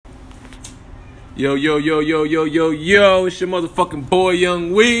Yo, yo, yo, yo, yo, yo, yo, it's your motherfucking boy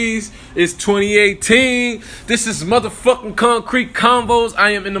Young Weez. It's 2018. This is motherfucking Concrete Convos. I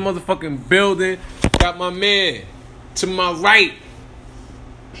am in the motherfucking building. Got my man to my right.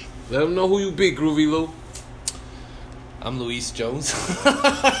 Let him know who you be, Groovy Lou. I'm Luis Jones.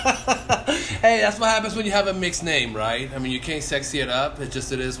 Hey, that's what happens when you have a mixed name, right? I mean, you can't sexy it up. It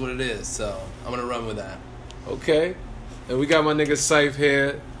is what it is. So I'm gonna run with that. Okay. And we got my nigga Syph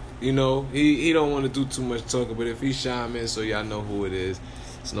here. You know, he don't want to do too much talking, but if he chime in so y'all know who it is,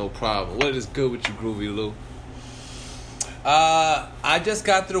 it's no problem. What is good with you, Groovy Lou? I just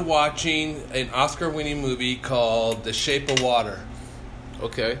got through watching an Oscar-winning movie called The Shape of Water.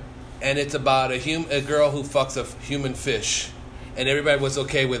 Okay. And it's about a girl who fucks a human fish. And everybody was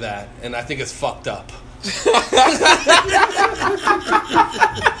okay with that. And I think it's fucked up. For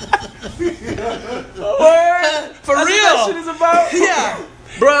real. That shit is about? Yeah.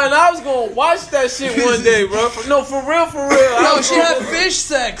 Bro, and I was gonna watch that shit one day, bro. No, for real. No, she had fish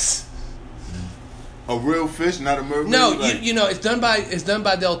sex. A real fish, not a mermaid? No, you know, it's done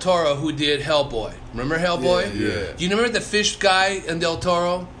by Del Toro, who did Hellboy. Remember Hellboy? Yeah. Do you remember the fish guy in Del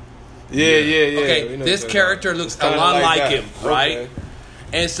Toro? Yeah. Okay, this character looks a lot like him, right? Okay.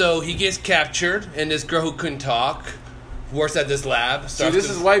 And so he gets captured, and this girl who couldn't talk works at this lab. See, this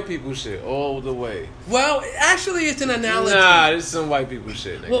is white people shit all the way. Well, actually, it's an analogy. Nah, this is some white people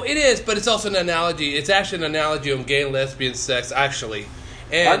shit, nigga. Well, it is, but it's also an analogy. It's actually an analogy of gay and lesbian sex, actually.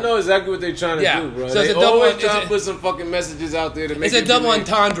 And I know exactly what they're trying to do, bro. So they always trying to put some fucking messages out there to make it's a double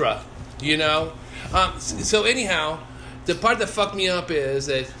entendre, you know? So anyhow, the part that fucked me up is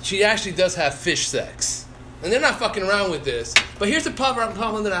that she actually does have fish sex. And they're not fucking around with this. But here's the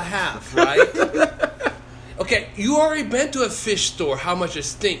problem that I have, right? Okay, you already been to a fish store, how much it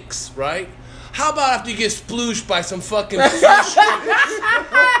stinks, right? How about after you get splooshed by some fucking fish?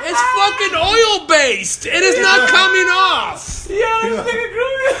 It's fucking oil-based. It is not coming off. Yo, this nigga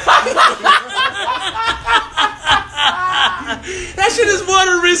Groovy. That shit is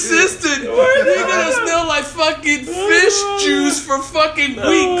water resistant. You're gonna smell like fucking fish juice for fucking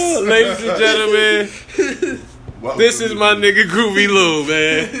weeks. Ladies and gentlemen, this is my nigga Groovy Lou,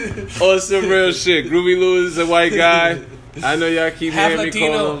 man. On some real shit. Groovy Lou is a white guy. I know y'all keep half hearing me call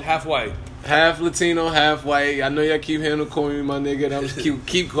Latino, him half white. half Latino, half white. I know y'all keep hearing him calling me my nigga, and I'm just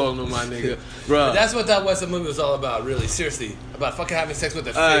keep calling him my nigga, bro. That's what that Western movie was all about, really. Seriously, about fucking having sex with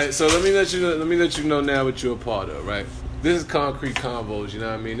a fish. All right, so let me let you know now what you're a part of, right? This is Concrete Convos, you know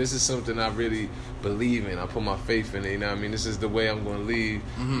what I mean? This is something I really believe in. I put my faith in it, you know what I mean? This is the way I'm going to leave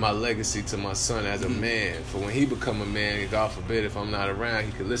my legacy to my son as a man. For when he become a man, God forbid, if I'm not around,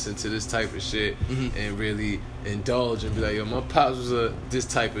 he could listen to this type of shit and really indulge and be like, yo, my pops was this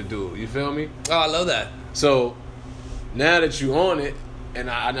type of dude. You feel me? Oh, I love that. So, now that you on it, and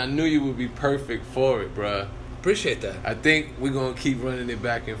I knew you would be perfect for it, bruh. Appreciate that. I think we're going to keep running it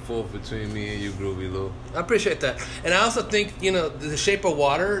back and forth between me and you, Groovy Lou. I appreciate that. And I also think, you know, The Shape of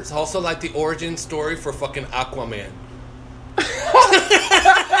Water is also like the origin story for fucking Aquaman.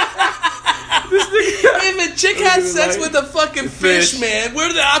 If a chick had sex with a fucking fish, man, where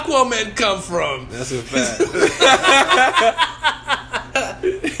did the Aquaman come from? That's a fact.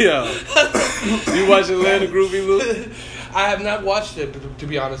 Yo, you watch Atlanta, Groovy Lou? I have not watched it, to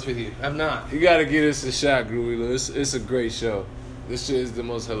be honest with you. I have not. You gotta give this a shot, Groovy Lou. It's a great show. This shit is the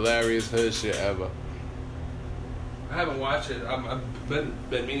most hilarious hood shit ever. I haven't watched it. I've been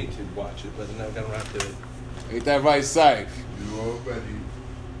meaning to watch it, but I never got around to it. Ain't that right, Syph? You already.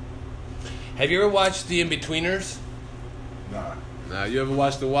 Have you ever watched The In-Betweeners? Nah. Now, you ever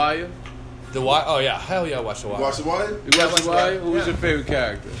watch The Wire? The Wire? Oh, yeah. Hell yeah, I watched The Wire. Watch The Wire? You watch The Wire? Who was your favorite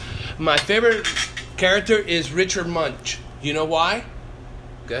character? My favorite character is Richard Munch. You know why?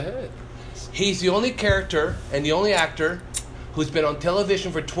 Go ahead. He's the only character and the only actor who's been on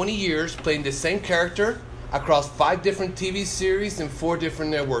television for 20 years playing the same character across 5 different TV series and 4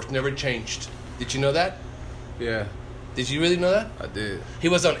 different networks. Never changed. Did you know that? Yeah, Did you really know that? I did. He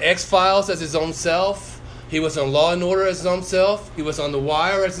was on X-Files as his own self. He was on Law and Order as his own self. He was on The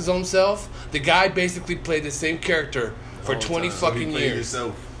Wire as his own self. The guy basically played the same character for 20 fucking years.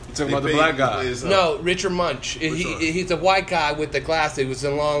 You talking about the black guy? No, Richard Munch. He's a white guy with the glasses. He was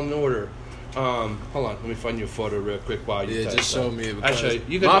in Law and Order. Hold on, let me find you a photo real quick while you. Yeah, just show me it. I show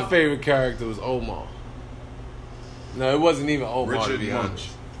you. My favorite character was Omar. No, it wasn't even Omar. Richard to be Munch. honest.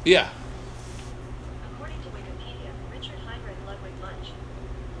 Yeah. According to Wikipedia, Richard Heinrich Ludwig Munch.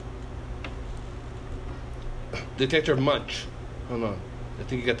 Detective Munch. Hold on. I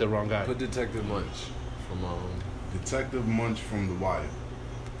think you got the wrong guy. Put Detective Munch from Detective Munch from The Wire.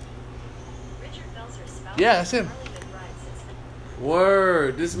 Richard Belzer's spouse. Yeah, that's him.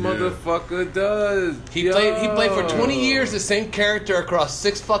 Word, this motherfucker does. He played for 20 years the same character across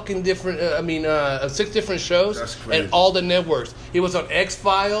 6 fucking different 6 different shows. That's crazy. And all the networks. He was on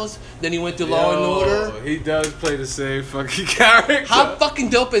X-Files, then he went to Law and Order. He does play the same fucking character. How fucking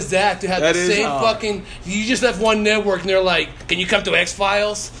dope is that to have That the is same hard. fucking? You just left one network and they're like, "Can you come to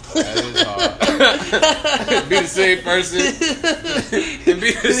X-Files?" That is hard. Be the same person.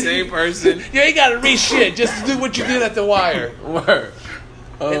 Be the same person. You ain't gotta read shit. Just do what you did at The Wire. Word.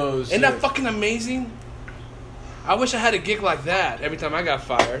 Oh, shit. Isn't that fucking amazing? I wish I had a gig like that every time I got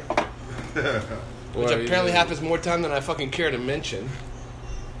fired. Which Word, apparently yeah. happens more time than I fucking care to mention.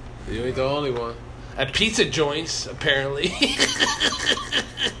 You ain't the only one. At pizza joints, apparently.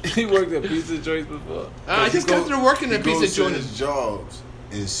 He worked at pizza joints before. I just got through working at He pizza goes to joints. his jobs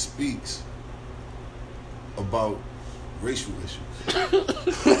and speaks about racial issues.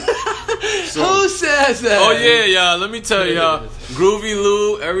 Who says that? Oh yeah, y'all. Let me tell y'all, Groovy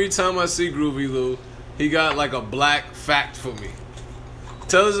Lou. Every time I see Groovy Lou, he got like a black fact for me.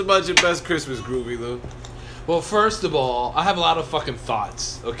 Tell us about your best Christmas, Groovy Lou. Well, first of all, I have a lot of fucking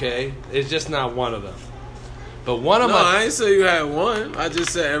thoughts, okay? It's just not one of them. But one of No, my... I ain't say you had one. I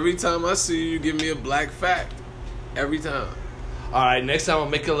just said every time I see you, you give me a black fact. Every time. All right, next time I'll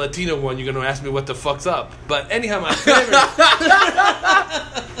make a Latino one, you're going to ask me what the fuck's up. But anyhow, my favorite...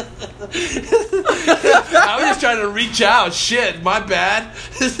 I was just trying to reach out. Shit, my bad.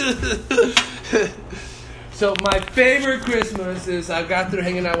 So my favorite Christmas is I got through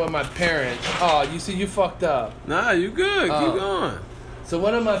hanging out with my parents. Oh, you see, you fucked up. Nah, you good. Oh. Keep going. So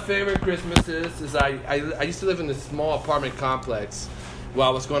one of my favorite Christmases is I used to live in this small apartment complex while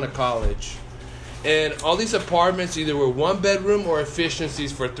I was going to college. And all these apartments either were 1 bedroom or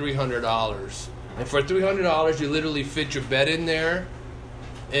efficiencies for $300. And for $300, you literally fit your bed in there.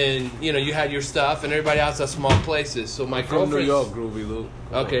 And, you know, you had your stuff and everybody else had small places. So my From New girlfriend... York, Groovy Lou.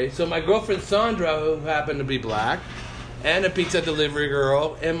 Okay, so my girlfriend Sandra, who happened to be black, and a pizza delivery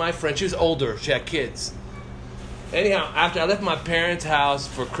girl, and my friend, she was older, she had kids. Anyhow, after I left my parents' house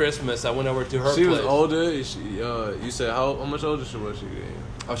for Christmas, I went over to her She place. was older. She, you said how much older she was?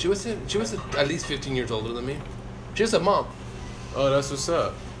 Oh, she was at least 15 years older than me. She was a mom. Oh, that's what's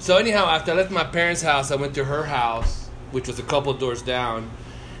up. So anyhow, after I left my parents' house, I went to her house, which was a couple doors down,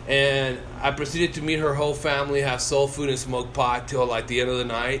 and I proceeded to meet her whole family, have soul food and smoke pot till like the end of the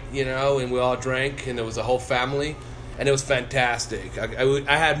night, you know, and we all drank, and there was a whole family, and it was fantastic.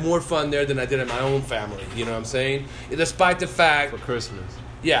 I had more fun there than I did at my own family, you know what I'm saying? Despite the fact... For Christmas.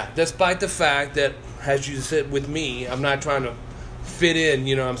 Yeah, despite the fact that, as you said with me, I'm not trying to fit in,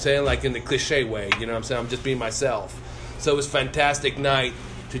 you know what I'm saying, like in the cliche way, you know what I'm saying? I'm just being myself. So it was a fantastic night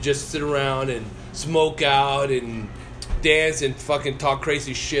to just sit around and smoke out and dance and fucking talk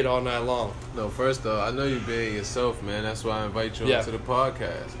crazy shit all night long. No, first though, I know you being yourself, man. That's why I invite you Yeah. onto the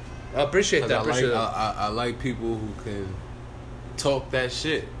podcast. I appreciate that. I like people who can talk that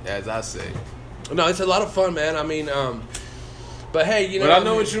shit, as I say. No, it's a lot of fun, man. I mean, but hey, you know. But I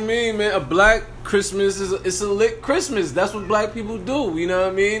know what you mean, man. A black Christmas it's a lit Christmas. That's what black people do. You know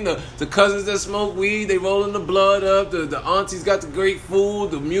what I mean? The cousins that smoke weed, they rolling the blood up. The aunties got the great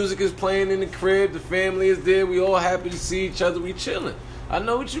food. The music is playing in the crib. The family is there. We all happy to see each other. We chilling. I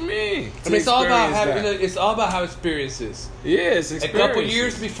know what you mean. I mean, it's all about Experience having. that. It's all about how experiences. Yeah, it's A experience. couple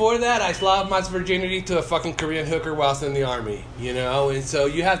years before that, I lost my virginity to a fucking Korean hooker whilst in the army. You know, and so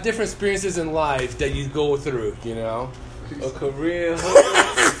you have different experiences in life that you go through. You know. A Korean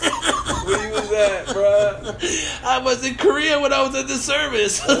hooker. Where you was at, bruh? I was in Korea when I was in the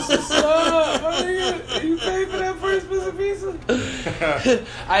service. You paid for that first piece of pizza?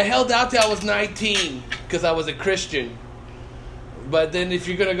 I held out till I was 19 because I was a Christian. But then if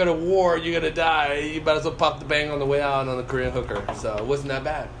you're going to go to war, you're going to die. You might as well pop the bang on the way out on the Korean hooker. So it wasn't that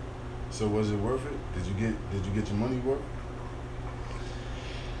bad. So was it worth it? Did you get your money worth?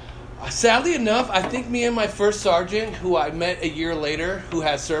 Sadly enough, I think me and my first sergeant, who I met a year later, who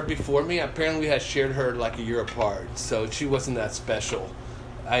had served before me, apparently we had shared her like a year apart. So she wasn't that special.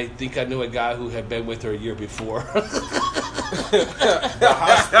 I think I knew a guy who had been with her a year before. How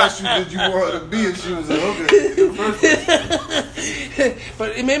special did you want her to be if she was a hooker in the first place?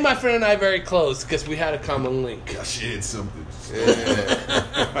 But it made my friend and I very close because we had a common link. I shared something. Yeah.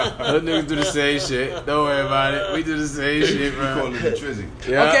 Those niggas do the same shit. Don't worry about it. We do the same shit, We bro. call it the trizzy.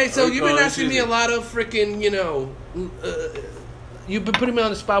 Yeah, Okay, so we you've been call it asking me shit. a lot of freaking, you've been putting me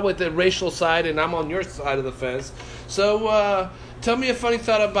on the spot with the racial side, and I'm on your side of the fence. So, tell me a funny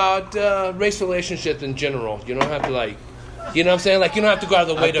thought about race relationships in general. You don't have to, like, you know what I'm saying? Like, you don't have to go out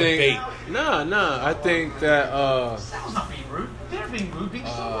of the way to bait. Nah. I think that, Sal's not being rude. They're being rude. Being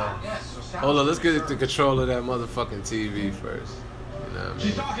so loud. Yes. So Sal's hold on, let's get the control of that motherfucking TV first. You know what I mean?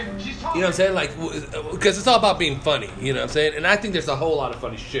 She's talking. She's talking. You know what I'm saying? Like, because it's all about being funny. You know what I'm saying? And I think there's a whole lot of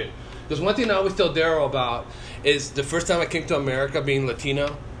funny shit. Because one thing I always tell Daryl about is the first time I came to America, being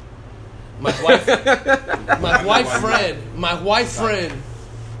Latino, my wife, my white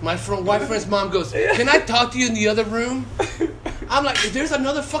friend's mom goes, "Can I talk to you in the other room?" I'm like, "There's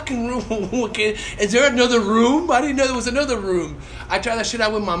another fucking room. Okay, is there another room? I didn't know there was another room." I tried that shit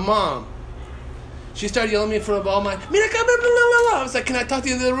out with my mom. She started yelling at me in front of all my. I was like, "Can I talk to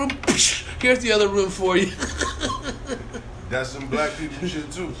you in the other room?" Here's the other room for you. That's some black people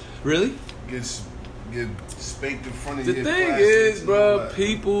shit too. Really? Get spanked in front of The your thing classmates is, and bro, all that.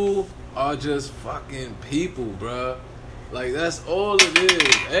 people are just fucking people, bro. Like, that's all it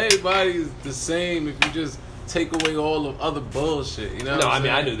is. Everybody is the same if you just take away all the other bullshit, you know what No, I I'm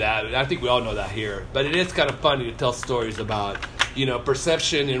mean, I saying? knew that. I think we all know that here. But it is kind of funny to tell stories about, you know,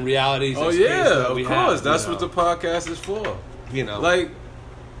 perception and realities. Oh, experiences yeah, that of we course. have, That's you what know. the podcast is for. You know. Like,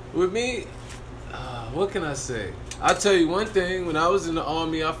 with me, what can I say? I'll tell you one thing. When I was in the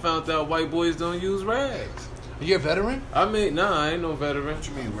Army, I found out white boys don't use rags. You're a veteran? I mean, nah, I ain't no veteran. What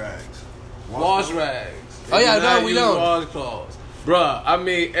you mean rags? Wash rags. Oh, yeah, They do no, not we use don't. Washcloths. Bruh, I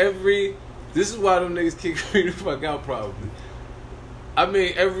mean, this is why them niggas kick me the fuck out, probably. I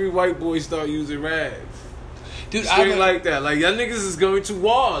mean, every white boy start using rags. Dude, Straight like that. Like, y'all niggas is going to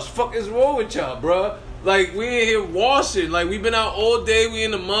wash. Fuck is wrong with y'all, bruh? Like, we ain't here washing. Like, we been out all day. We in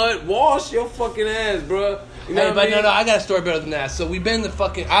the mud. Wash your fucking ass, bruh. You know Hey, what but I mean? no, I got a story better than that. So we've been in the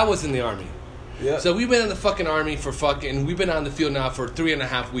fucking. I was in the Army. Yeah. So we've been in the fucking Army for fucking. We've been on the field now for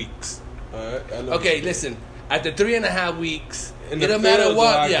 3.5 weeks. Alright, I know Okay, what listen. After 3.5 weeks, In it the don't matter field,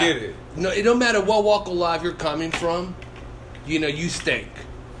 what. I Yeah. get it. No, it don't matter what walk of life you're coming from. You know, you stink.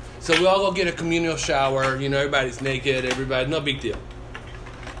 So we all go get a communal shower. You know, everybody's naked. Everybody, no big deal.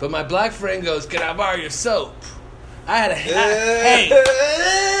 But my black friend goes, "Can I borrow your soap?" I had a hey,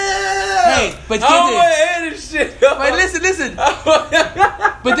 but I don't want to hear this shit. Wait, listen.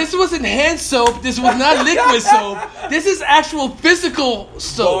 But this wasn't hand soap. This was not liquid soap. This is actual physical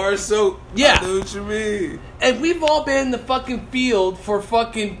soap. Bar soap. Yeah. I know what you mean. And we've all been in the fucking field for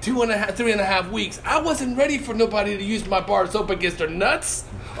fucking 3.5 weeks. I wasn't ready for nobody to use my bar soap against their nuts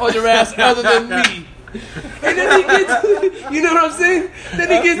or their ass other than me. And then he gets, you know what I'm saying? Then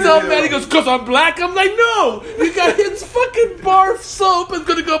he gets all mad. He goes, "'Cause I'm black." I'm like, "No, you got his fucking bar soap is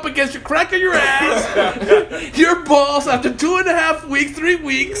gonna go up against your crack of your ass, your balls after 2.5 weeks, 3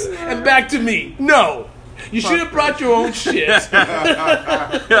 weeks, and back to me. No, you should have brought your own shit.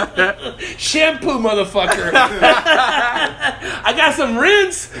 Shampoo, motherfucker. I got some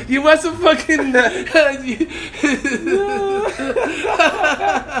rinse. You want some fucking?"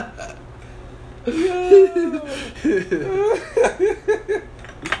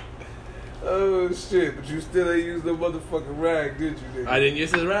 Oh shit! But you still ain't used no motherfucking rag, did you, nigga? I didn't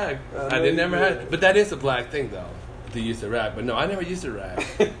use the rag. I didn't never had. But that is a black thing, though, to use the rag. But no, I never used the rag.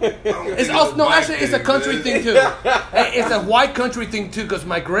 It's also no, actually, it's a country thing too. Hey, it's a white country thing too, because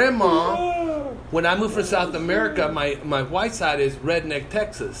my grandma, when I moved from South America, my white side is redneck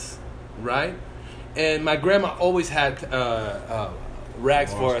Texas, right? And my grandma always had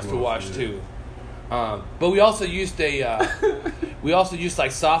rags for us to wash too. But we also used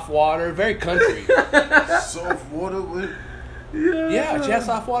like soft water, very country. Soft water with. Yeah, she had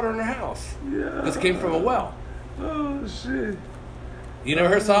soft water in her house. This came from a well. Oh shit! You never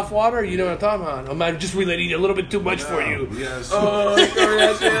heard soft water? You know what I'm talking about? I might just relating a little bit too much for you. Yeah, Oh,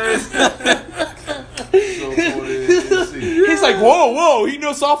 yes. He's like, whoa, he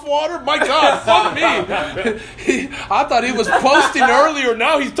knows soft water? My God, fuck me. I thought he was posting earlier.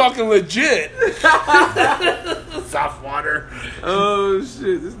 Now he's talking legit. Soft water. Oh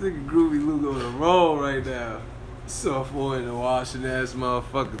shit! This nigga Groovy Luke on a roll right now. Sophomore in the washing ass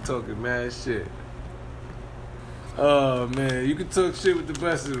motherfucker talking mad shit. Oh man, you can talk shit with the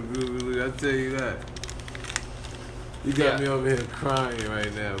best of them, Groovy Luke. I tell you that. You got me over here crying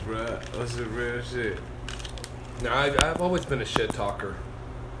right now, bro. That's some real shit. No, I've always been a shit talker.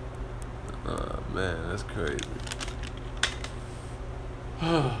 Oh man, that's crazy.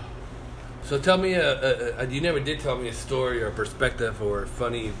 So tell me, you never did tell me a story or a perspective or a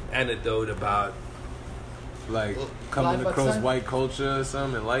funny anecdote about. Like coming life across outside? white culture or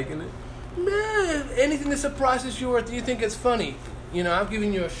something and liking it. Man, anything that surprises you or you think it's funny. You know, I'm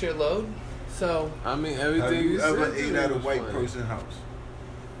giving you a shitload. So, I mean, Have everything you said ever to ate me at a was white funny. person's house?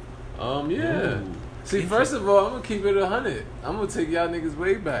 Yeah. Ooh. See, first of all, I'm gonna keep it 100. I'm gonna take y'all niggas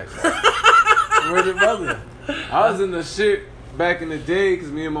way back. Word of mother. I was in the shit back in the day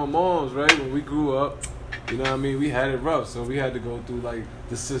because me and my moms, right, when we grew up, you know what I mean, we had it rough. So we had to go through like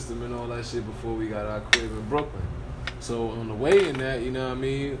the system and all that shit before we got our crib in Brooklyn. So on the way in that, you know what I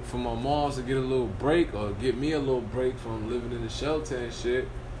mean, for my moms to get a little break or get me a little break from living in the shelter and shit,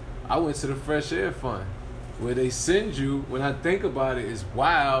 I went to the Fresh Air Fund, where they send you. When I think about it, it's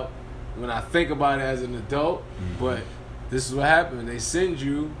wild. When I think about it as an adult, but this is what happened. They send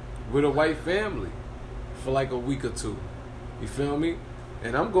you with a white family for like a week or two. You feel me?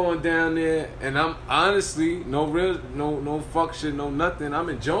 And I'm going down there, and I'm honestly no fuck shit, no nothing. I'm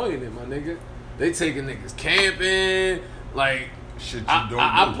enjoying it, my nigga. They taking niggas camping, like Shit you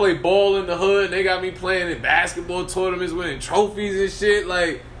I play ball in the hood. And they got me playing in basketball tournaments, winning trophies and shit.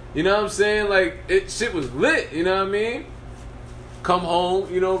 Like, you know what I'm saying? Like, shit was lit. You know what I mean? Come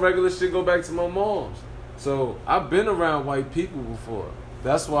home, you know, regular shit. Go back to my mom's. So I've been around white people before.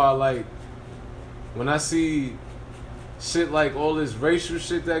 That's why, like, when I see shit like all this racial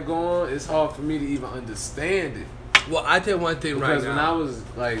shit that go on, it's hard for me to even understand it. Well, I tell you one thing Because right when now. I was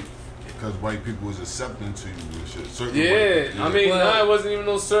like, Because white people was accepting to you and shit. Certain yeah, white people, I mean, Well- it wasn't even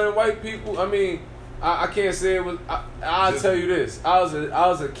no certain white people. I mean, I can't say it was. I'll tell you this: I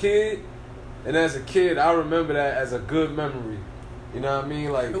was a kid, and as a kid, I remember that as a good memory. You know what I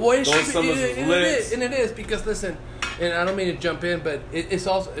mean? Like Well, those summers was and lit. it is because listen, and I don't mean to jump in, but it's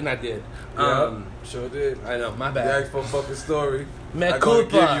also, and I did. Sure did. I know, my You bad. asked for a fucking story. Me I gonna culpa.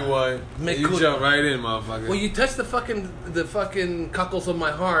 give you one. Me And you culpa. jump right in, motherfucker. Well, you touched the fucking cockles of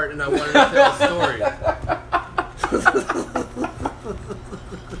my heart, and I wanted to tell a story.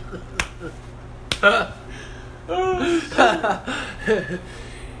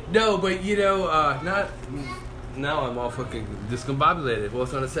 No, but you know, not now. I'm all fucking discombobulated. What was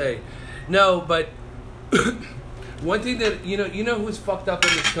I gonna say? No, but one thing that you know who's fucked up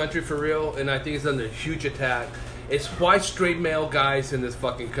in this country for real, and I think it's under huge attack. It's white straight male guys in this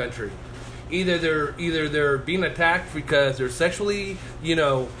fucking country. Either they're being attacked because they're sexually,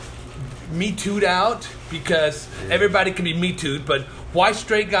 me too'd out because everybody can be me too'd, but white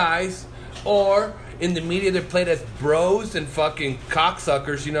straight guys, or in the media they're played as bros and fucking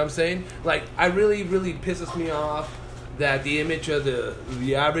cocksuckers. You know what I'm saying? Like, I really pisses me off that the image of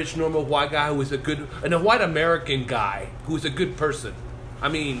the average normal white guy who is a good, and a white American guy who's a good person. I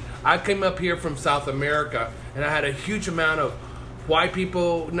mean, I came up here from South America, and I had a huge amount of white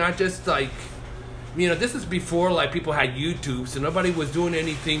people, not just like, this is before like people had YouTube, so nobody was doing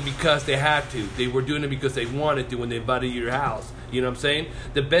anything because they had to. They were doing it because they wanted to when they invited you to your house. You know what I'm saying?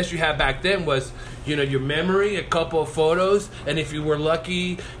 The best you had back then was, your memory, a couple of photos, and if you were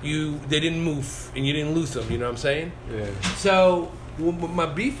lucky, they didn't move and you didn't lose them. You know what I'm saying? Yeah. So what my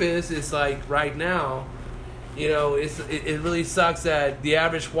beef is like right now, it really sucks that the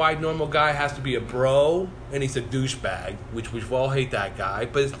average white normal guy has to be a bro and he's a douchebag, which we all hate that guy,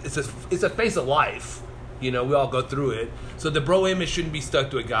 but it's a phase of life. We all go through it. So the bro image shouldn't be stuck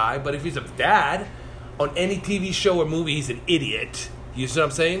to a guy, but if he's a dad on any TV show or movie, he's an idiot. You see what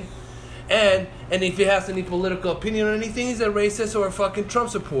I'm saying? And if he has any political opinion on anything, he's a racist or a fucking Trump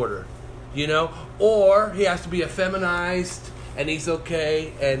supporter. Or he has to be effeminized and he's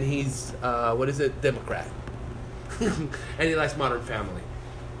okay and he's Democrat. And he likes Modern Family.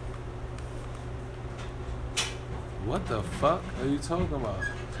 What the fuck are you talking about?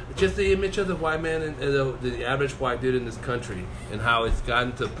 Just the image of the white man and the average white dude in this country, and how it's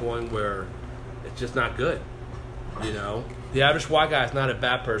gotten to the point where it's just not good. The average white guy is not a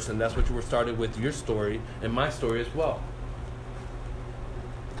bad person. That's what you were starting with your story and my story as well.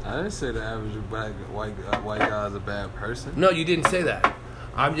 I didn't say the average white guy is a bad person. No, you didn't say that.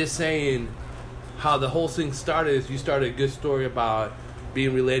 I'm just saying how the whole thing started is you started a good story about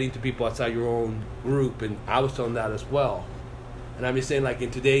being relating to people outside your own group, and I was telling that as well. And I'm just saying, like,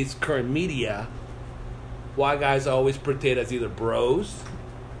 in today's current media, white guys are always portrayed as either bros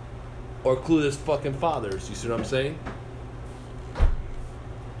or clueless fucking fathers. You see what I'm saying?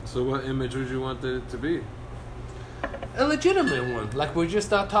 So what image would you want it to be? A legitimate one. Like, we're just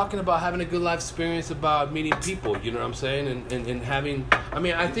not talking about having a good life experience, about meeting people, you know what I'm saying? And having,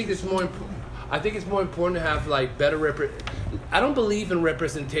 I think it's more important. I think it's more important to have like better I don't believe in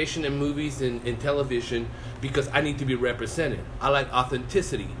representation in movies and in television because I need to be represented. I like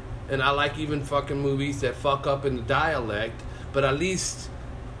authenticity, and I like even fucking movies that fuck up in the dialect, but at least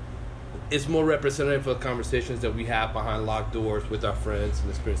it's more representative of the conversations that we have behind locked doors with our friends and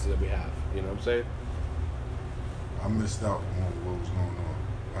the experiences that we have. You know what I'm saying? I missed out on what was going on.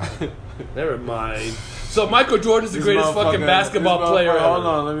 Never mind. So Michael Jordan's the This greatest fucking motherfucker- basketball this player motherfucker- ever. Hold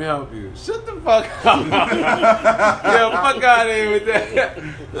on, let me help you. Shut the fuck up. Yo, fuck out of here with that.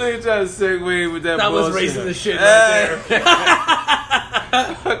 Let me try to segue with that That was bullshit. racing the shit right there.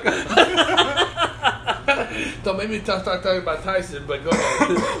 Don't make me start talking about Tyson, but go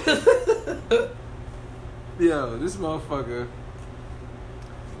ahead. Yo, this motherfucker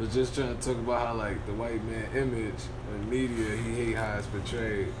was just trying to talk about how like the white man image in media, he hate how it's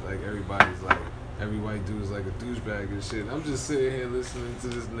portrayed. Like everybody's like, every white dude is like a douchebag and shit. I'm just sitting here listening to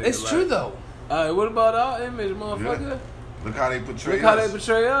this nigga. It's like, true though. Alright, what about our image, motherfucker? Yeah. Look how they portray Look how us. they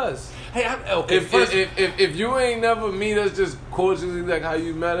portray us. Hey, okay. If you ain't never meet us just cordially like how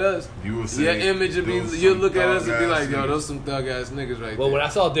you met us, You will see your image would be, those you'll some look at us and be thug-ass like, yo, niggas. those some thug ass niggas right Well, there. when I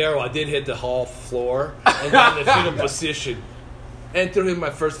saw Daryl, I did hit the hall floor and got in the fetal position and threw him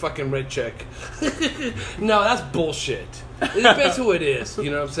my first fucking red check. No, that's bullshit. It depends who it is. You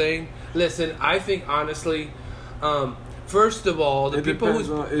know what I'm saying? Listen, I think honestly, first of all, the it people depends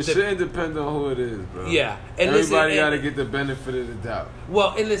who on, it shouldn't depend on who it is, bro. yeah, and Everybody listen, got to get the benefit of the doubt.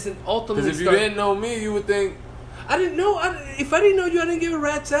 well, and listen, ultimately, Because if you didn't know me, you would think, I didn't know. If I didn't know you, I didn't give a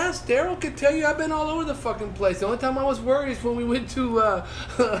rat's ass. Daryl could tell you I've been all over the fucking place. The only time I was worried is when we went to. I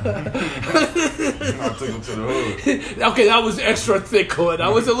took him to the hood. Okay, that was extra thick hood. I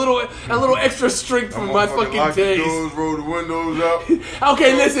was a little extra strict for my fucking locked the days. doors, rolled the windows up.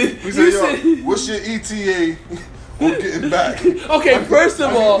 Okay, listen. We You said, said. yo, what's your ETA on getting back? Okay, first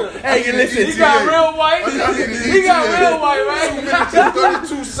of all, hey, need listen. an he got ETA. real white. I need an He got ETA. real white, right?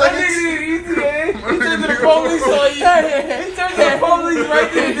 32 That seconds. nigga need ETA. He turned to the police on you. He turned to the police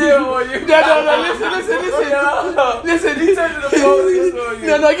right there on you. No, listen. He turned to the police on you.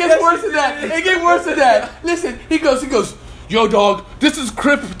 No, it gets worse than that. It gets worse than that. Listen, he goes, yo, dog, this is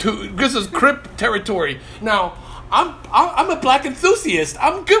Crip territory. Now, I'm a black enthusiast.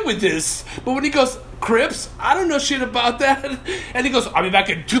 I'm good with this. But when he goes, Crips, I don't know shit about that. And he goes, I'll be back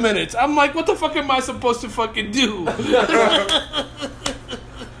in 2 minutes. I'm like, what the fuck am I supposed to fucking do?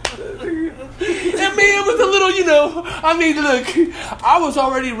 I mean, it was a little, look, I was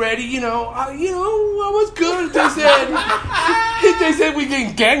already ready, I was good. They said we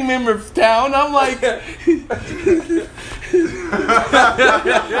getting gang members down. I'm like, I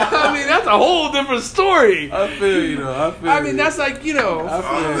mean, that's a whole different story. I feel you, though. I mean, that's like, I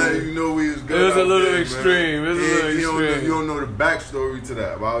was letting you know we was good. It was a out little there, extreme. Man. It was a little You extreme. don't know the backstory to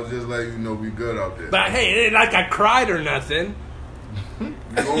that, but I was just letting you know we good out there. But hey, it ain't like I cried or nothing. You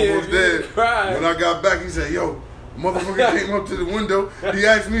almost you dead. cried. When I got back, he said, yo, motherfucker came up to the window. He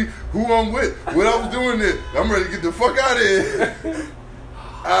asked me who I'm with, what I was doing there. I'm ready to get the fuck out of here.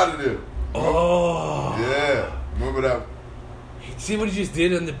 Out of there. Oh. Yeah. Remember that? See what he just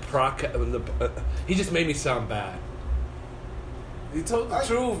did in the he just made me sound bad. He told the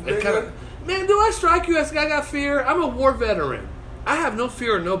truth, It nigga. Man, do I strike you as I got fear? I'm a war veteran. I have no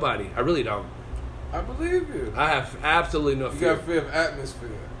fear of nobody. I really don't. I believe you. I have absolutely no You fear. got fear of atmosphere.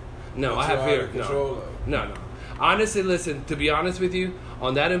 No, That I have you're out fear. of control of. No. Honestly, listen, to be honest with you,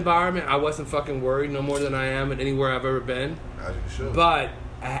 on that environment, I wasn't fucking worried no more than I am at anywhere I've ever been. As you should. But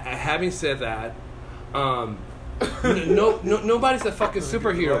having said that, nobody's a fucking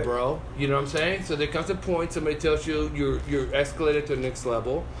superhero, bro. You know what I'm saying? So there comes a point somebody tells you you're escalated to the next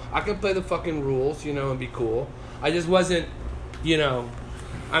level. I can play the fucking rules, and be cool. I just wasn't,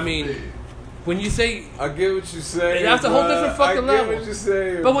 I mean, when you say, I get what you're saying. That's a whole bruh. different fucking I get level. what you're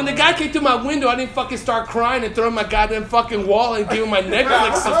saying. but when the guy came through my window, I didn't fucking start crying and throwing my goddamn fucking wall and giving my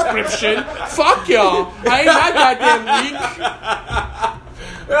Netflix subscription. Fuck y'all. I ain't that goddamn weak.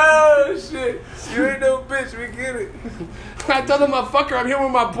 Oh shit! You ain't no bitch. We get it. I told him, motherfucker, I'm here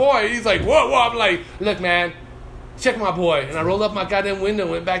with my boy. He's like, whoa. I'm like, look, man, check my boy. And I rolled up my goddamn window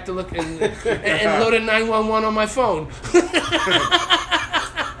and went back to look and loaded 911 on my phone.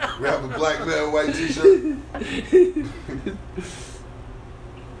 We have a black man, white t-shirt.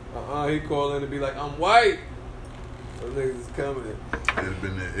 He called in to be like, I'm white. Those niggas is coming. It'd have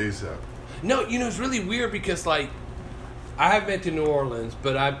been there ASAP. No, it's really weird because, like, I have been to New Orleans,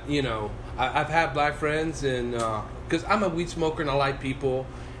 but I've had black friends, and because I'm a weed smoker and I like people,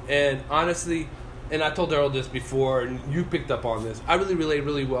 and honestly, and I told Daryl this before, and you picked up on this, I really relate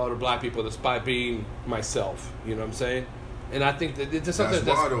really well to black people despite being myself. You know what I'm saying? And I think that it's something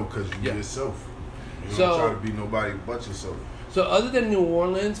That's why, though, because you yeah. yourself. You So- don't try to be nobody but yourself. So other than New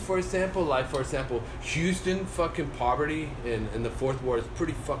Orleans, for example, Houston fucking poverty in the fourth ward is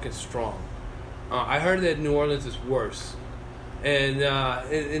pretty fucking strong. I heard that New Orleans is worse.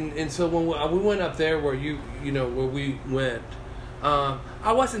 And so when we went up there where where we went,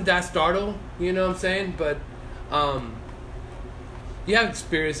 I wasn't that startled, you know what I'm saying? But you have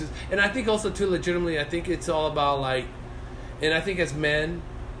experiences. And I think also too, legitimately, I think it's all about like, and I think as men,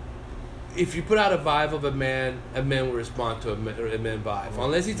 if you put out a vibe of a man will respond to a man vibe.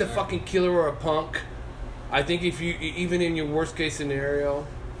 Unless he's a fucking killer or a punk. I think if you, even in your worst case scenario,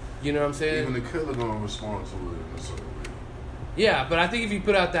 you know what I'm saying? Even the killer gonna respond to it in a certain way. Yeah, but I think if you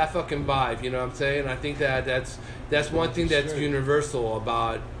put out that fucking vibe, you know what I'm saying? I think that's one thing that's universal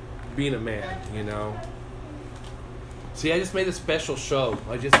about being a man, you know? See, I just made a special show.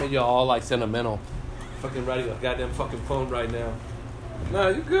 I just made y'all all like sentimental. Fucking writing a goddamn fucking poem right now. No,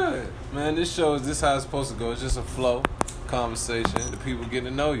 you good. Man, this show is how it's supposed to go. It's just a flow, conversation. The people getting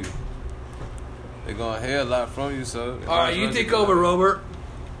to know you. They're going to hear a lot from you, so... Alright, you take over, Robert.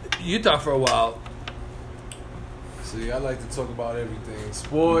 You talk for a while. See, I like to talk about everything.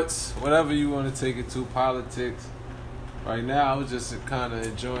 Sports, whatever you want to take it to, politics. Right now, I was just kind of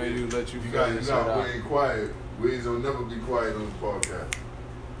enjoying you, let you You figure this shit got out. we ain't quiet. Wiz will never be quiet on the podcast.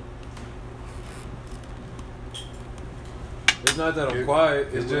 It's not that I'm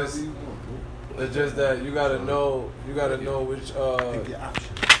quiet. Get It's just... whatever you want. It's just that you gotta know which Pick your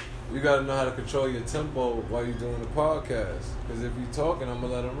option. you gotta know how to control your tempo while you're doing the podcast. Because if you're talking, I'm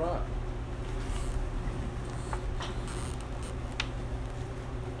gonna let them rock.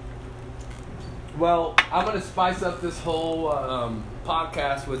 Well, I'm going to spice up this whole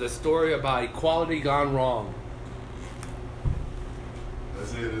podcast with a story about equality gone wrong.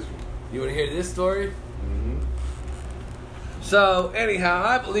 Let's hear this one. You want to hear this story? So, anyhow,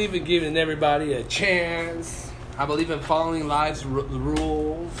 I believe in giving everybody a chance. I believe in following life's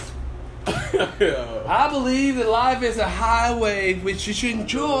rules. Yeah. I believe that life is a highway which you should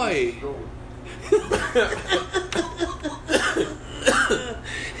enjoy.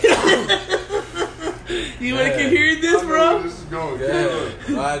 You want to hear this, I know bro? where this is going. Yeah.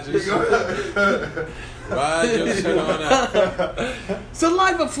 Ride your shit. Ride your shit on out. So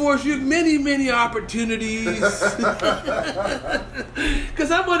life affords you many, many opportunities. Because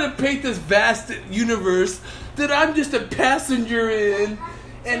I want to paint this vast universe that I'm just a passenger in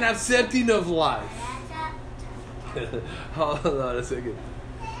and accepting of life. Hold on a second.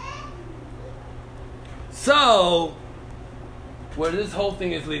 So, where this whole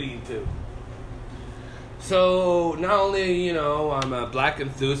thing is leading to. So, not only, you know, I'm a black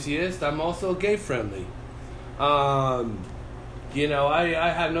enthusiast, I'm also gay friendly. You know, I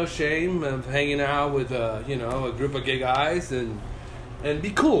have no shame of hanging out with, you know, a group of gay guys and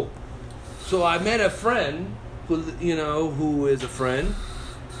be cool. So I met a friend who is a friend,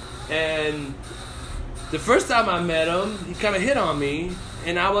 and the first time I met him, he kind of hit on me,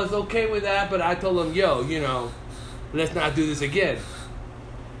 and I was okay with that, but I told him, yo, you know, let's not do this again.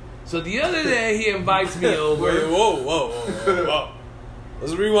 So the other day, he invites me over. Wait, whoa.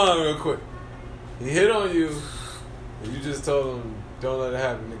 Let's rewind real quick. He hit on you, and you just told him, don't let it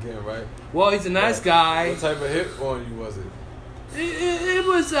happen again, right? Well, he's a nice guy. What type of hit on you was it? It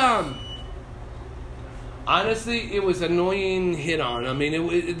was, honestly, it was annoying hit on. I mean,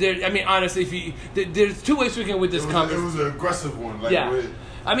 honestly, if you, there's two ways we can go with this conversation. It was an aggressive one. Like Yeah. with,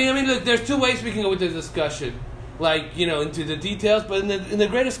 I mean, look, there's two ways we can go with this discussion. Like, you know, into the details, but in the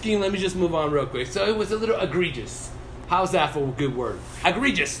greater scheme, let me just move on real quick. So it was a little egregious. How's that for a good word?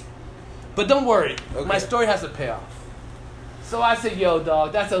 Egregious. But don't worry, Okay. my story has a payoff. So I said, yo,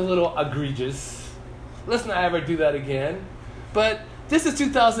 dog, that's a little egregious. Let's not ever do that again. But this is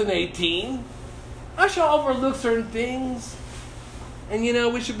 2018. I should overlook certain things. And, you know,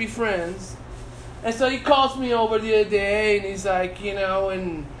 we should be friends. And so he calls me over the other day, and he's like, you know,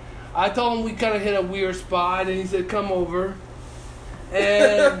 and I told him we kind of hit a weird spot, and he said, come over.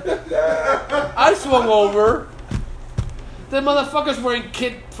 And I swung over. The motherfucker's wearing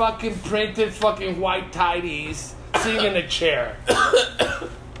kid fucking printed fucking white tighties, sitting in a chair.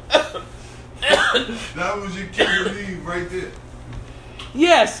 that was your key relief right there.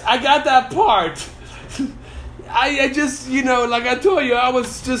 Yes, I got that part. I just, you know, like I told you, I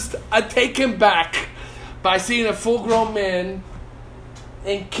was just taken back by seeing a full-grown man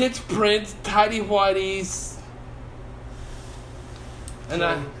in kids print, tidy whities. And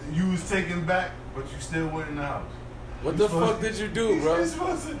So you was taken back, but you still went in the house. What the fuck did you do, bro? You're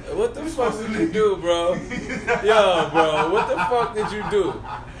supposed to- What the you're fuck supposed did to you do, bro? Yo, bro, what the fuck did you do?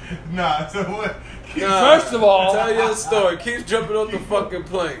 Nah, so what? Nah, First of all- tell your story. Keep jumping off the fucking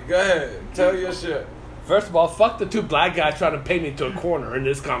plank. Go ahead, tell your shit. first of all, fuck the two black guys trying to paint me into a corner in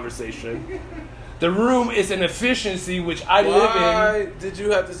this conversation. The room is an efficiency which I live in. Why did you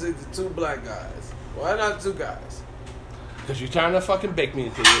have to say the two black guys? Why not two guys? Because you're trying to fucking bake me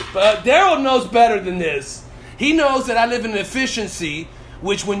into this. But Daryl knows better than this. He knows that I live in efficiency,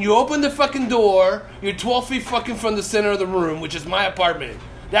 which when you open the fucking door, you're 12 feet fucking from the center of the room, which is my apartment.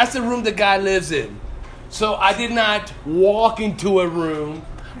 That's the room the guy lives in. So I did not walk into a room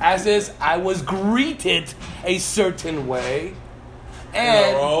as is I was greeted a certain way. In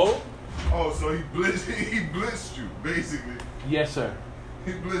a row? Oh, so he blitzed you, basically. Yes, sir.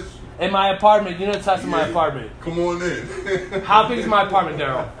 He blessed you. In my apartment, you know the size of my Yeah. apartment. Come on in. How big is my apartment,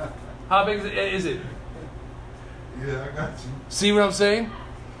 Daryl? How big is it? Yeah, I got you. See what I'm saying?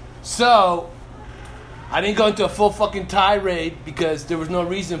 So, I didn't go into a full fucking tirade because there was no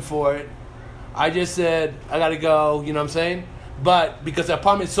reason for it. I just said, I gotta go, you know what I'm saying? But because the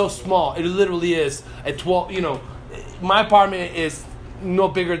apartment is so small, it literally is at 12, you know, my apartment is no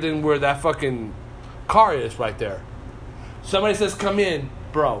bigger than where that fucking car is right there. Somebody says, come in,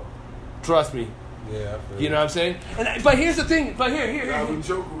 bro. Trust me. Yeah, I feel You know what I'm saying? And but here's the thing. But here. Calvin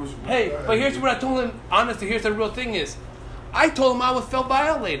Joker was. Hey, but here's what I told him. Honestly, here's the real thing is, I told him I felt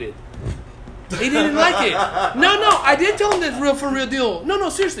violated. He didn't like it. No, I did tell him this real for real deal. No,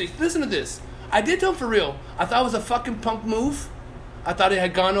 seriously, listen to this. I did tell him for real. I thought it was a fucking punk move. I thought it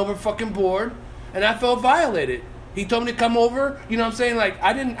had gone over fucking board, and I felt violated. He told me to come over. You know what I'm saying? Like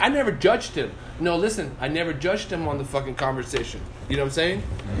I never judged him. No, listen, I never judged him on the fucking conversation. You know what I'm saying?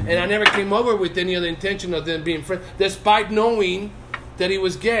 And I never came over with any other intention of them being friends, despite knowing that he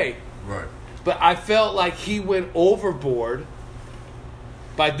was gay. Right. But I felt like he went overboard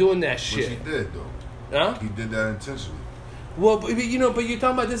by doing that Which shit. he did, though. Huh? He did that intentionally. Well, but, you know, but you're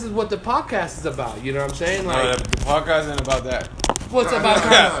talking about this is what the podcast is about. You know what I'm saying? Like, the podcast ain't about that. well, it's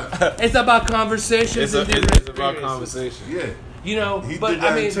about it's about conversations and different It's about experiences. conversation. Yeah. You know, He but did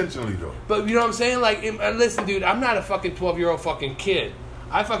that I mean, intentionally, though. but you know what I'm saying? Like, listen, dude, I'm not a fucking 12-year-old fucking kid.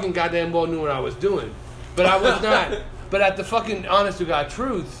 I fucking goddamn well knew what I was doing, but I was not. But at the fucking honest to God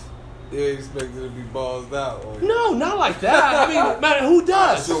truth, You expected to be ballsed out. Or no, not like that. I mean, man, who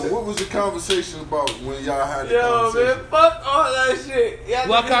does? So what was the conversation about when y'all had the Yo, conversation? man, fuck all that shit. Y'all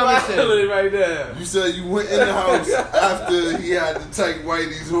What niggas conversation? wildin' right now. You said you went in the house after he had to take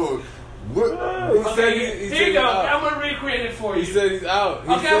Whitey's hood. What? He said he Here said you he's go. out. I'm gonna recreate it for you. He said he's out. He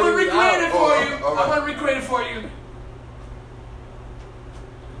Okay, said I'm gonna he's recreate it out. for Oh, you. all right. I'm gonna recreate it for you.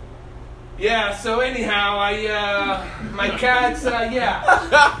 Yeah. So anyhow, my cats. Yeah.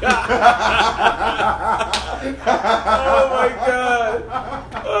 Oh my god.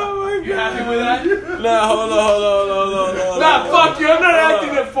 Oh my god. You happy with that? Nah, hold on. Nah, fuck you. I'm not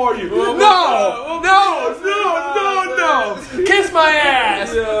acting it for you. No. Kiss my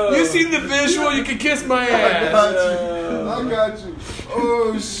ass. Yo. You seen the visual? You can kiss my I ass. got you.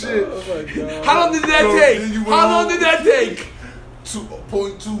 Oh shit. Oh my god. How long did that So take? then you went How long home- did that take?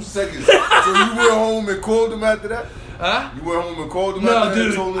 2.2 seconds. So you went home and called him after that? Huh? You went home and called him No, after that and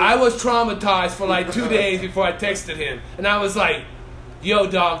dude, told him? I was traumatized for like 2 days before I texted him, and I was like, "Yo,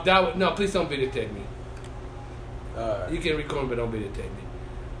 dog, no, please don't videotape me. Alright. You can record me, but don't videotape me."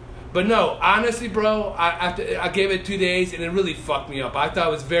 But no, honestly, bro, I gave it 2 days, and it really fucked me up. I thought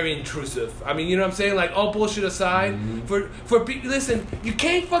it was very intrusive. I mean, you know what I'm saying? Like, all bullshit aside, listen, you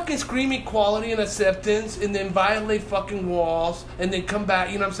can't fucking scream equality and acceptance and then violate fucking walls and then come back.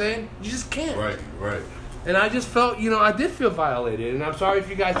 You know what I'm saying? You just can't. Right. And I just felt, I did feel violated, and I'm sorry if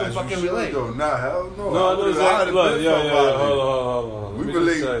you guys don't As you fucking should, relate. though. Nah, hell no. No, I no, would've- Zach, I'd have look, been yo, felt violated. hold on. We Let me just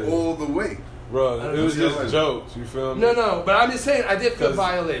tell relate you. all the way. Bro, it was know. just jokes, you feel me? No, but I'm just saying, I did feel 'Cause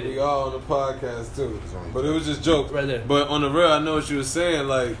violated. We all on the podcast too. only But it was just jokes. Right there. But on the real, I know what you were saying.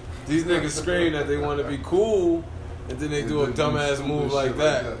 Like, these niggas scream that they want to be cool, and then they do a And then do dumbass stupid move shit like like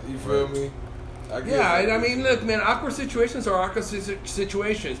that. that. You feel Right. me? I get Yeah, it. I mean, look, man, awkward situations are awkward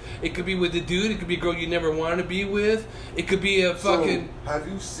situations. It could be with a dude, it could be a girl you never wanted to be with, it could be a fucking... So, have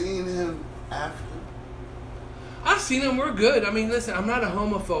you seen him after? I've seen him, we're good. I mean, listen, I'm not a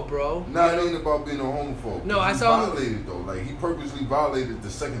homophobe, bro. Nah, it ain't about being a homophobe. No, I He saw him- violated though. Like he purposely violated the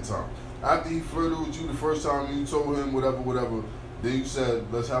second time. After he flirted with you the first time, and you told him whatever. Then you said,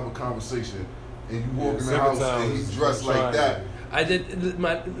 "Let's have a conversation." And you walk in the second house time and was he dressed like trying. that. I did,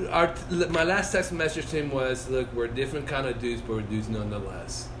 my last text message to him was, look, we're different kind of dudes, but we're dudes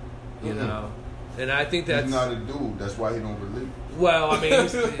nonetheless. You Mhm. know? And I think that's... He's not a dude. That's why he don't relate. Well, I mean,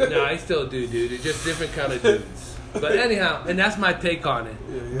 he's still a dude. It's just different kind of dudes. But anyhow, and that's my take on it.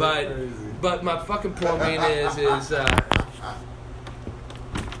 Yeah, you're but crazy. but my fucking point being is Yeah.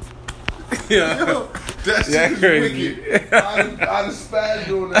 Yo, that shit Yeah, is crazy. wicked. I'd have spazzed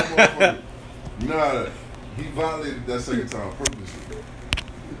doing that motherfucker. Nah, he violated that second time purposely.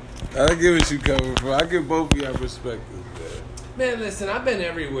 I get what you coming from. I give both of y'all perspectives, man. man, listen, I've been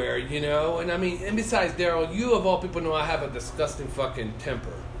everywhere, and I mean, and besides Daryl, you of all people know I have a disgusting fucking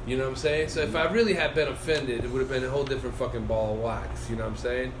temper. You know what I'm saying? So if I really had been offended, it would have been a whole different fucking ball of wax. You know what I'm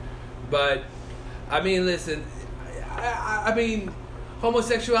saying? But I mean, listen, I mean,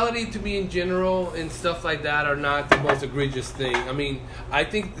 homosexuality to me in general and stuff like that are not the most egregious thing. I mean, I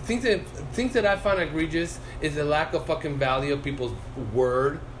think things that I find egregious is the lack of fucking value of people's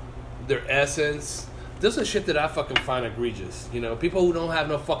word, their essence, this is shit that I fucking find egregious. You know, people who don't have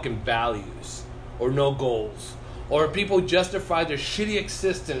no fucking values or no goals, or people who justify their shitty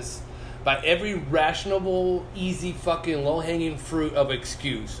existence by every rational, easy, fucking low-hanging fruit of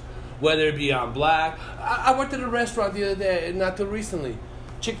excuse. Whether it be I'm black. I worked at a restaurant the other day, not too recently.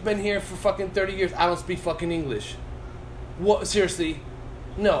 Chick's been here for fucking 30 years. I don't speak fucking English. What? Seriously?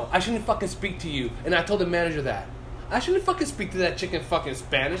 No, I shouldn't fucking speak to you. And I told the manager that. I shouldn't fucking speak to that chick in fucking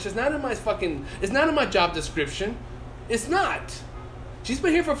Spanish. It's not in my job description. It's not. She's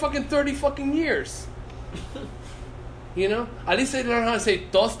been here for fucking 30 fucking years. You know? At least they learn how to say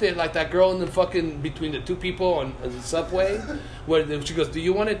toste, like that girl in the fucking between the two people on the subway, where she goes, "Do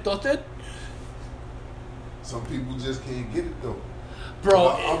you want it toasted?" Some people just can't get it though. Bro,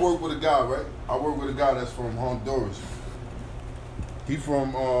 I work with a guy, right? I work with a guy that's from Honduras. He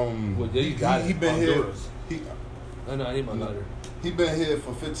from Well, there you got it. he been Honduras. here. I know, I need my letter. He been here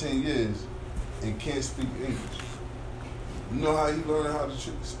for 15 years and can't speak English. You know how he learned how to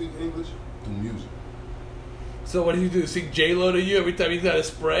speak English? Through music. So what do you do? Sing J-Lo to you every time you got a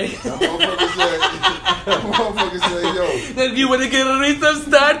spray? That motherfucker said, yo. Then you want to get a rhythm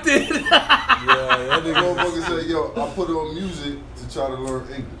started. That motherfucker said, yo, I put on music to try to learn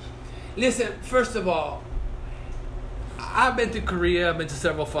English. Listen, first of all, I've been to Korea, I've been to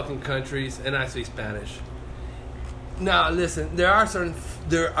several fucking countries, and I speak Spanish. Now, listen, there are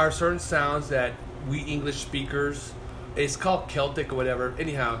certain sounds that we English speakers, it's called Celtic or whatever.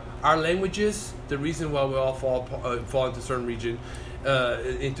 Anyhow, our languages, the reason why we all fall into certain region,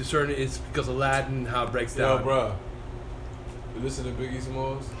 is because of Latin, how it breaks down. Yo, bro. You listen to Biggie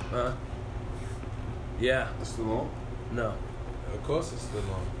Smalls? Yeah. It's still on? No. Of course it's still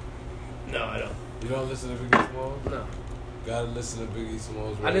on. No, I don't. You don't listen to Biggie Smalls? No. Gotta listen to Biggie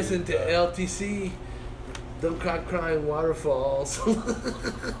Smalls. I listen to LTC. Don't cry crying waterfalls.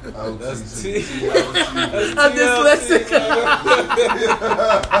 That's T. I'm dyslexic.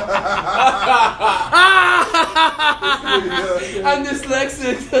 I'm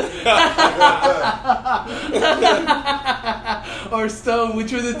dyslexic. Or Stone,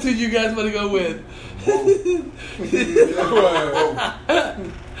 which are the two you guys want to go with?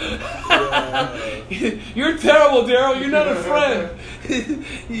 You're terrible, Daryl. You're not a friend.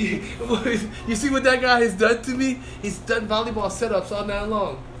 You see what that guy has done to me? He's done volleyball setups all night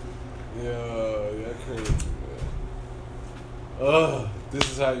long. Yo, you're crazy, man.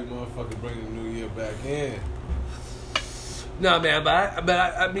 This is how you motherfucker bring the new year back in. No, man, but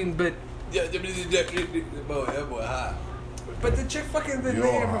Yeah, that boy hot. But the chick fucking been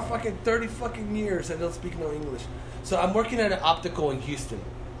there for fucking 30 fucking years and don't speak no English. So I'm working at an optical in Houston,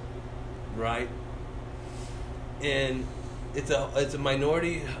 right? And it's a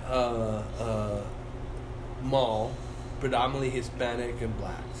minority mall, predominantly Hispanic and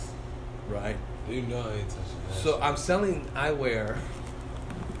blacks, right? You know I ain't touching that. So I'm selling eyewear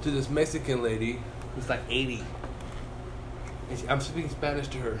to this Mexican lady who's like 80. And I'm speaking Spanish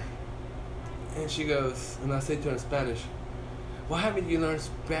to her. And she goes, and I say to her in Spanish, "Why haven't you learned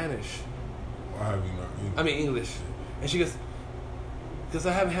Spanish?" Why have you learned English? I mean English. And she goes, "Because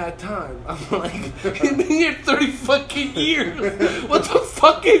I haven't had time." I'm like, you've been here 30 fucking years. What the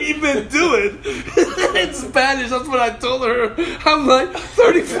fuck have you been doing? In Spanish, that's what I told her. I'm like,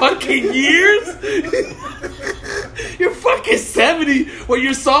 30 fucking years? You're fucking 70 when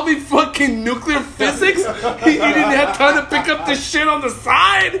you're solving fucking nuclear physics? You didn't have time to pick up this shit on the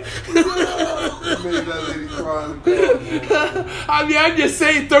side? You made that lady cry in the car, man. I mean, I'm just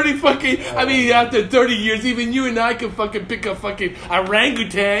saying 30 fucking... I mean, after 30 years, even you and I can fucking pick up fucking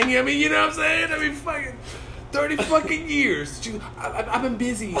orangutan. I mean, you know what I'm saying? I mean, fucking 30 fucking years. I've been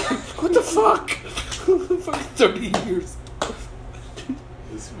busy. What the fuck? Fucking 30 years.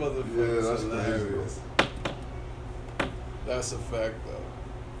 This motherfucker that's is hilarious. That's a fact,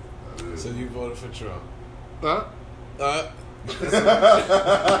 though. So you voted for Trump? Huh?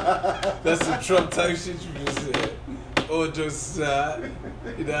 That's some Trump type shit you just said. Or just aside.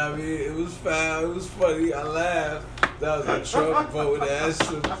 You know what I mean? It was foul. It was funny. I laughed. That was a Trump voting ass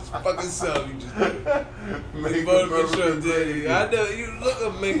fucking self you just did. You voted for Trump, did you? I know. You look a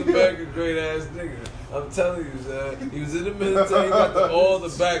Make America Great ass nigga. I'm telling you, son. He was in the military. He got all the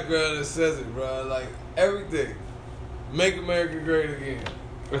background that says it, bro. Like, everything. Make America Great again.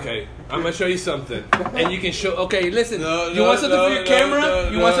 Okay, I'm gonna show you something, and you can show. Okay, listen. No, you want something for your camera?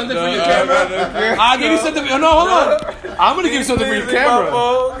 You want something for your camera? No. I'll give you something. No, hold on. I'm gonna give you something for your camera.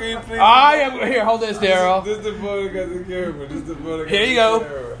 I am here. Hold this, Daryl. This the phone that got the camera. This the phone that got Here you the go.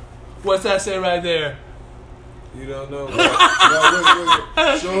 camera. What's that say right there? You don't know. Now,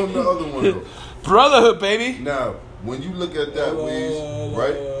 wait. Show him the other one, though. Brotherhood, baby. Now, when you look at that, Weez,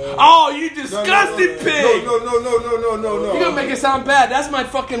 right? Oh, you disgusting pig! No. You're gonna make it sound bad. That's my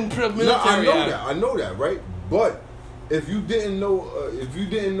fucking military. No, I know act. that. I know that, right? But if you didn't know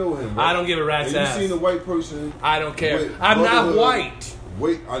him, right? I don't give a rat's and ass. you seen a white person, I don't care. with I'm not brotherhood, white.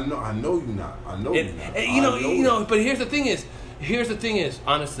 Wait, I know you not. I know you not. You know. But here's the thing is,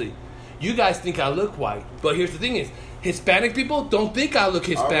 honestly, you guys think I look white, but here's the thing is, Hispanic people don't think I look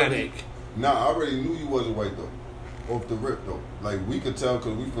Hispanic. I already knew you wasn't white though. Off the rip though, like we could tell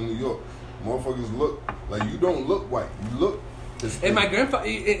because we from New York. Motherfuckers look like you don't look white. You look. And my grandfather,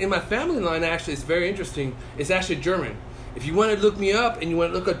 in my family line, actually, it's very interesting. It's actually German. If you want to look me up and you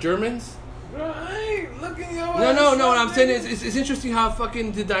want to look up Germans. Bro, I ain't looking your No. What I'm saying is, it's interesting how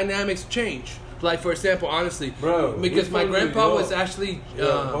fucking the dynamics change. Like, for example, honestly, Bro, because we my from New grandpa York. was actually.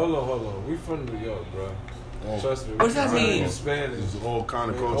 Hold on. We from New York, bro. Trust me. What does that mean? Spanish. It's all kind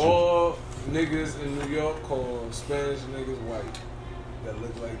of culture. All niggas in New York call Spanish niggas white that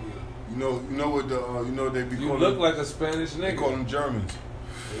look like you. You know what they be You calling. look like a Spanish They call nigga. them Germans.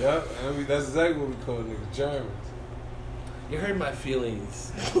 Yep, that's exactly what we call niggas, Germans. You hurt my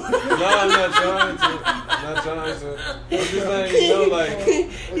feelings. No, I'm not trying to. I'm just letting you know, like.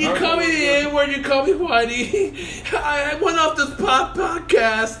 You call me the N-word, you call me Whitey. I went off this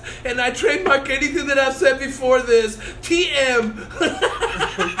podcast and I trademark anything that I've said before this. TM.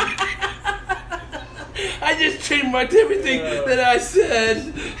 I just trademarked everything that I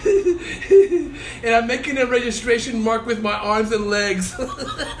said. And I'm making a registration mark with my arms and legs.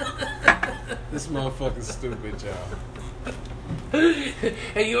 This motherfucker's stupid, y'all.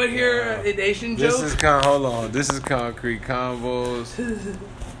 And you would hear an Asian joke? This is Concrete Convos.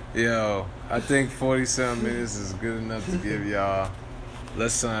 Yo, I think 40-something minutes is good enough to give y'all.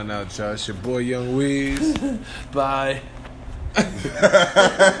 Let's sign out, y'all. It's your boy Young Weeds. Bye. Hey,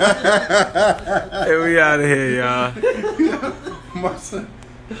 we out of here, y'all. My son.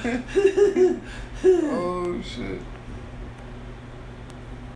 Oh shit.